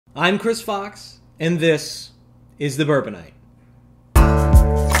I'm Chris Fox, and this is the Bourbonite.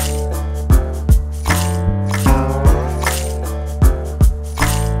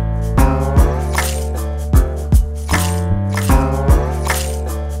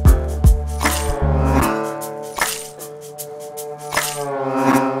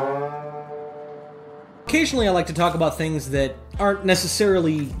 Occasionally I like to talk about things that aren't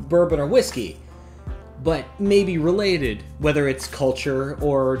necessarily bourbon or whiskey, but maybe related, whether it's culture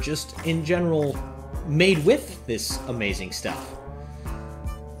or just in general made with this amazing stuff.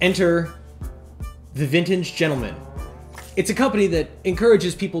 Enter the Vintage Gentleman. It's a company that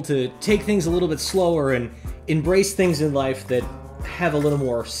encourages people to take things a little bit slower and embrace things in life that have a little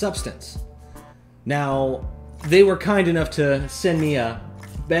more substance. Now, they were kind enough to send me a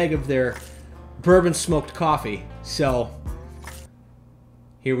bag of their bourbon smoked coffee, so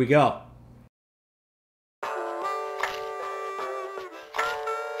here we go.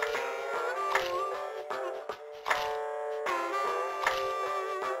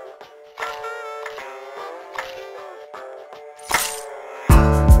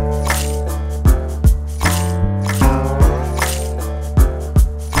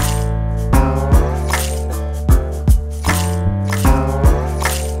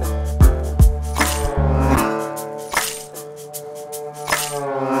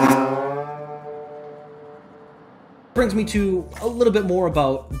 Brings me to a little bit more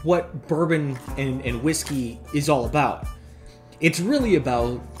about what bourbon and whiskey is all about. It's really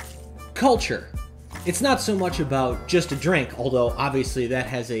about culture. It's not so much about just a drink, although obviously that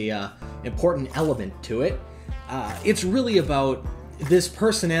has a important element to it. It's really about this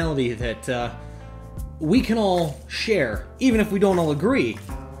personality that we can all share, even if we don't all agree,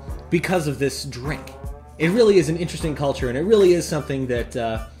 because of this drink. It really is an interesting culture, and it really is something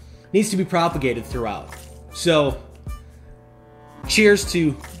that needs to be propagated throughout. So, cheers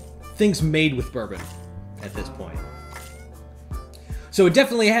to things made with bourbon at this point. So it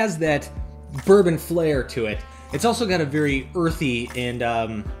definitely has that bourbon flair to it. It's also got a very earthy and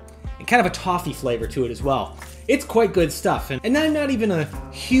kind of a toffee flavor to it as well. It's quite good stuff, and I'm not even a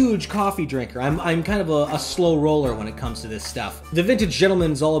huge coffee drinker. I'm kind of a slow roller when it comes to this stuff. The Vintage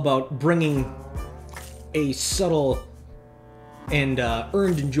Gentleman is all about bringing a subtle and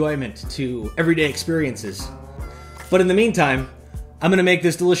earned enjoyment to everyday experiences. But in the meantime, I'm going to make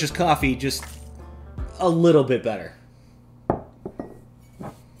this delicious coffee just a little bit better.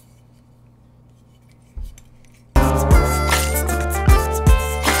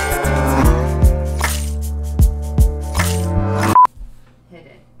 Hit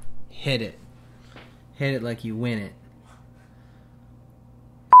it. Hit it. Hit it like you win it.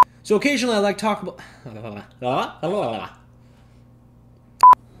 So occasionally I like to talk about...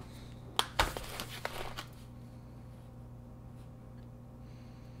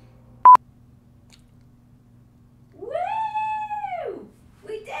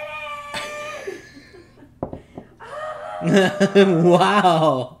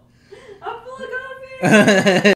 Wow. I'm full of coffee.